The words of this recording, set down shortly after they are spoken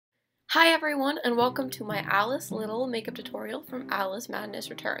Hi everyone, and welcome to my Alice Liddell makeup tutorial from Alice Madness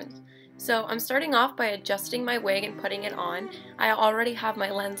Returns. So I'm starting off by adjusting my wig and putting it on. I already have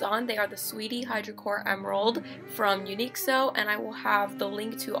my lens on. They are the Sweetie Hydrocore Emerald from Unique So, and I will have the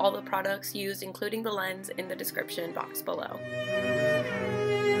link to all the products used, including the lens, in the description box below.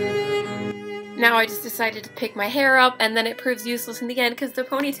 Now I just decided to pick my hair up, and then it proves useless in the end because the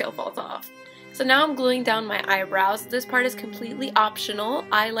ponytail falls off. So now I'm gluing down my eyebrows. This part is completely optional.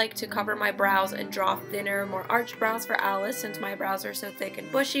 I like to cover my brows and draw thinner, more arched brows for Alice since my brows are so thick and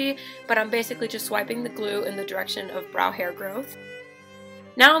bushy, but I'm basically just swiping the glue in the direction of brow hair growth.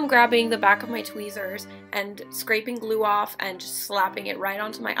 Now I'm grabbing the back of my tweezers and scraping glue off and just slapping it right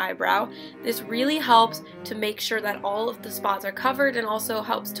onto my eyebrow. This really helps to make sure that all of the spots are covered and also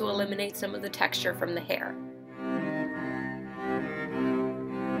helps to eliminate some of the texture from the hair.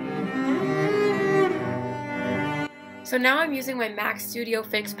 So now I'm using my MAC Studio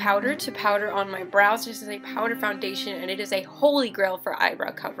Fix powder to powder on my brows. This is a powder foundation and it is a holy grail for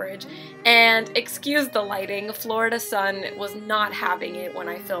eyebrow coverage. And excuse the lighting, Florida sun was not having it when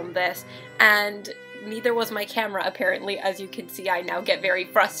I filmed this, and neither was my camera apparently. As you can see, I now get very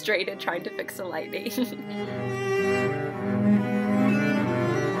frustrated trying to fix the lighting.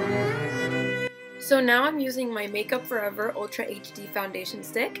 So now I'm using my Makeup Forever Ultra HD foundation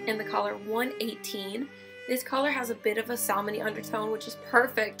stick in the color 118. This color has a bit of a salmony undertone, which is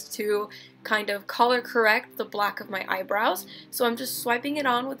perfect to kind of color correct the black of my eyebrows. So I'm just swiping it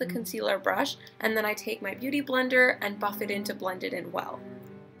on with a concealer brush, and then I take my beauty blender and buff it in to blend it in well.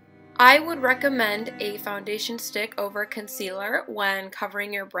 I would recommend a foundation stick over concealer when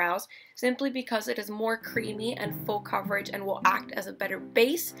covering your brows, simply because it is more creamy and full coverage and will act as a better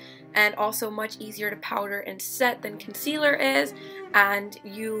base, and also much easier to powder and set than concealer is, and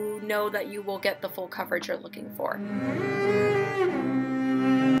you know that you will get the full coverage you're looking for.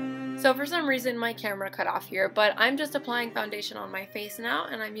 So for some reason my camera cut off here, but I'm just applying foundation on my face now,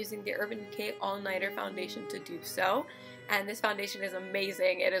 and I'm using the Urban Decay All Nighter foundation to do so. And this foundation is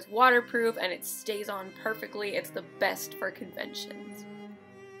amazing. It is waterproof and it stays on perfectly. It's the best for conventions.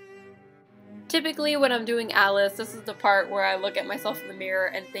 Typically when I'm doing Alice, this is the part where I look at myself in the mirror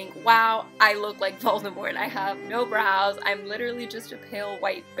and think, wow, I look like Voldemort. I have no brows. I'm literally just a pale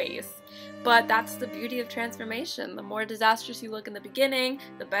white base. But that's the beauty of transformation. The more disastrous you look in the beginning,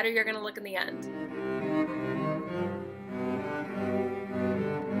 the better you're gonna look in the end.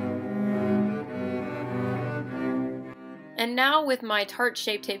 And now with my Tarte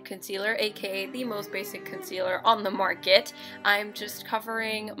Shape Tape Concealer, aka the most basic concealer on the market, I'm just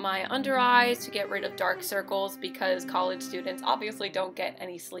covering my under eyes to get rid of dark circles because college students obviously don't get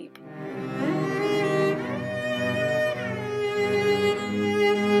any sleep.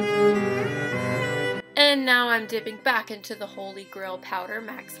 And now I'm dipping back into the Holy Grail powder,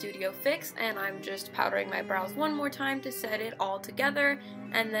 MAC Studio Fix, and I'm just powdering my brows one more time to set it all together,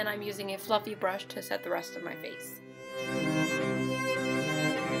 and then I'm using a fluffy brush to set the rest of my face.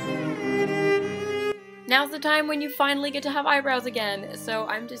 Now's the time when you finally get to have eyebrows again. So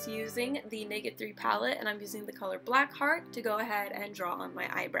I'm just using the Naked 3 palette, and I'm using the color Black Heart to go ahead and draw on my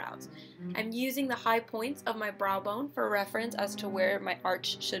eyebrows. I'm using the high points of my brow bone for reference as to where my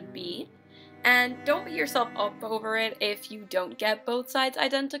arch should be. And don't beat yourself up over it if you don't get both sides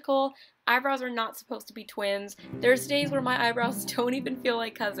identical. Eyebrows are not supposed to be twins. There's days where my eyebrows don't even feel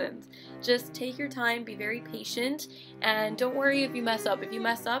like cousins. Just take your time, be very patient, and don't worry if you mess up. If you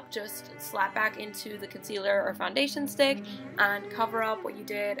mess up, just slap back into the concealer or foundation stick and cover up what you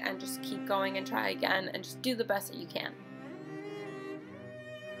did and just keep going and try again and just do the best that you can.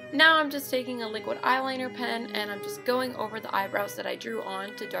 Now I'm just taking a liquid eyeliner pen and I'm just going over the eyebrows that I drew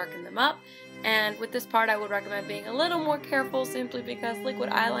on to darken them up. And with this part I would recommend being a little more careful simply because liquid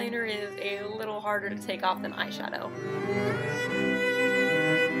eyeliner is a little harder to take off than eyeshadow.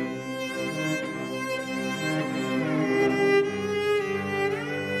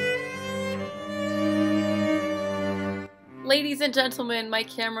 Ladies and gentlemen, my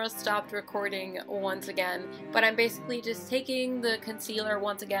camera stopped recording once again, but I'm basically just taking the concealer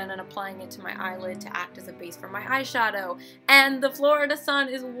once again and applying it to my eyelid to act as a base for my eyeshadow. And the Florida sun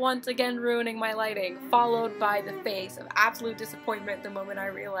is once again ruining my lighting, followed by the face of absolute disappointment the moment I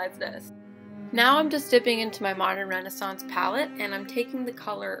realized this. Now I'm just dipping into my Modern Renaissance palette, and I'm taking the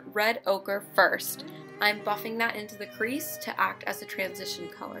color Red Ochre first. I'm buffing that into the crease to act as a transition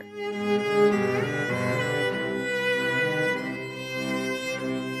color.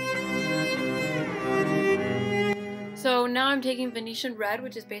 So now I'm taking Venetian Red,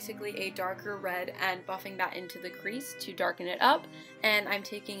 which is basically a darker red, and buffing that into the crease to darken it up. And I'm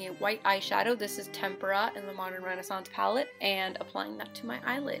taking a white eyeshadow, this is Tempera in the Modern Renaissance palette, and applying that to my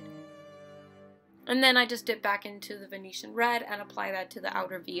eyelid. And then I just dip back into the Venetian red and apply that to the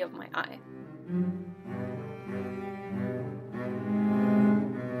outer V of my eye.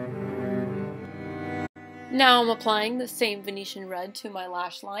 Now I'm applying the same Venetian red to my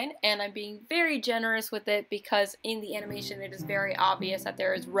lash line, and I'm being very generous with it because in the animation it is very obvious that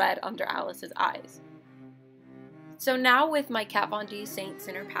there is red under Alice's eyes. So now with my Kat Von D Saint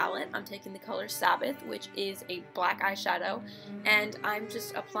Sinner palette, I'm taking the color Sabbath, which is a black eyeshadow, and I'm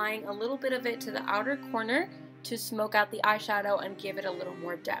just applying a little bit of it to the outer corner to smoke out the eyeshadow and give it a little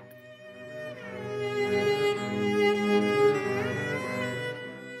more depth.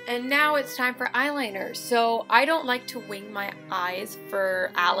 And now it's time for eyeliner. So I don't like to wing my eyes for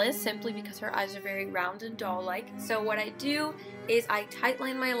Alice simply because her eyes are very round and doll-like. So what I do is I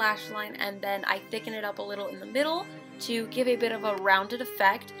tightline my lash line and then I thicken it up a little in the middle to give a bit of a rounded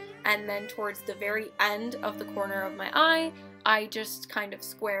effect, and then towards the very end of the corner of my eye, I just kind of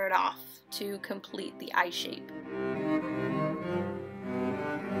square it off to complete the eye shape.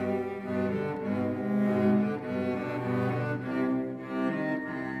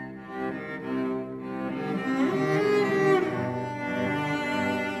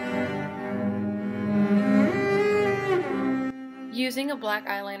 Using a black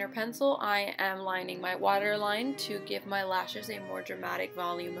eyeliner pencil, I am lining my waterline to give my lashes a more dramatic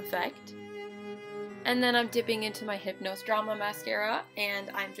volume effect. And then I'm dipping into my Hypnose Drama mascara, and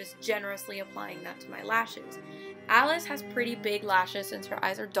I'm just generously applying that to my lashes. Alice has pretty big lashes since her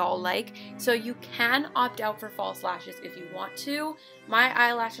eyes are doll-like, so you can opt out for false lashes if you want to. My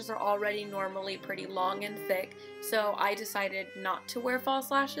eyelashes are already normally pretty long and thick, so I decided not to wear false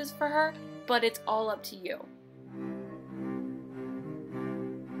lashes for her, but it's all up to you.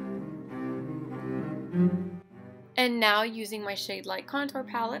 And now, using my Shade Light Contour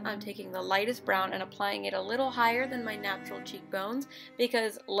palette, I'm taking the lightest brown and applying it a little higher than my natural cheekbones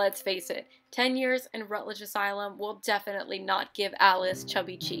because, let's face it, 10 years in Rutledge Asylum will definitely not give Alice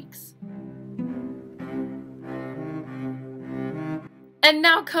chubby cheeks. And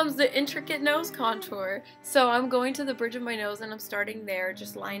now comes the intricate nose contour. So I'm going to the bridge of my nose and I'm starting there,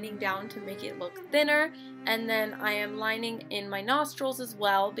 just lining down to make it look thinner. And then I am lining in my nostrils as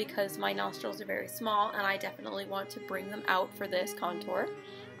well because my nostrils are very small and I definitely want to bring them out for this contour.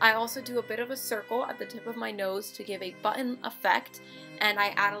 I also do a bit of a circle at the tip of my nose to give a button effect, and I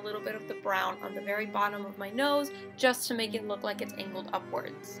add a little bit of the brown on the very bottom of my nose just to make it look like it's angled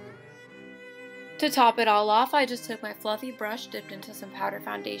upwards. To top it all off, I just took my fluffy brush, dipped into some powder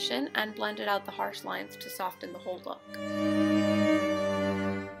foundation, and blended out the harsh lines to soften the whole look.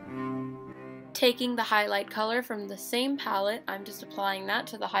 Taking the highlight color from the same palette, I'm just applying that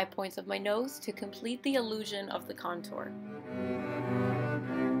to the high points of my nose to complete the illusion of the contour.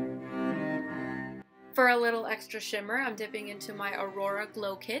 For a little extra shimmer, I'm dipping into my Aurora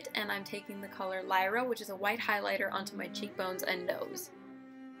Glow Kit, and I'm taking the color Lyra, which is a white highlighter, onto my cheekbones and nose.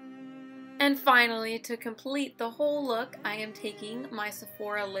 And finally, to complete the whole look, I am taking my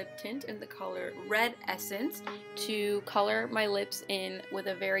Sephora lip tint in the color Red Essence to color my lips in with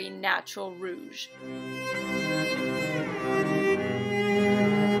a very natural rouge.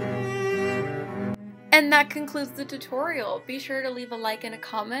 And that concludes the tutorial. Be sure to leave a like and a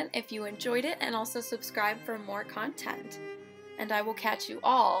comment if you enjoyed it, and also subscribe for more content. And I will catch you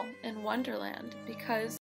all in Wonderland, because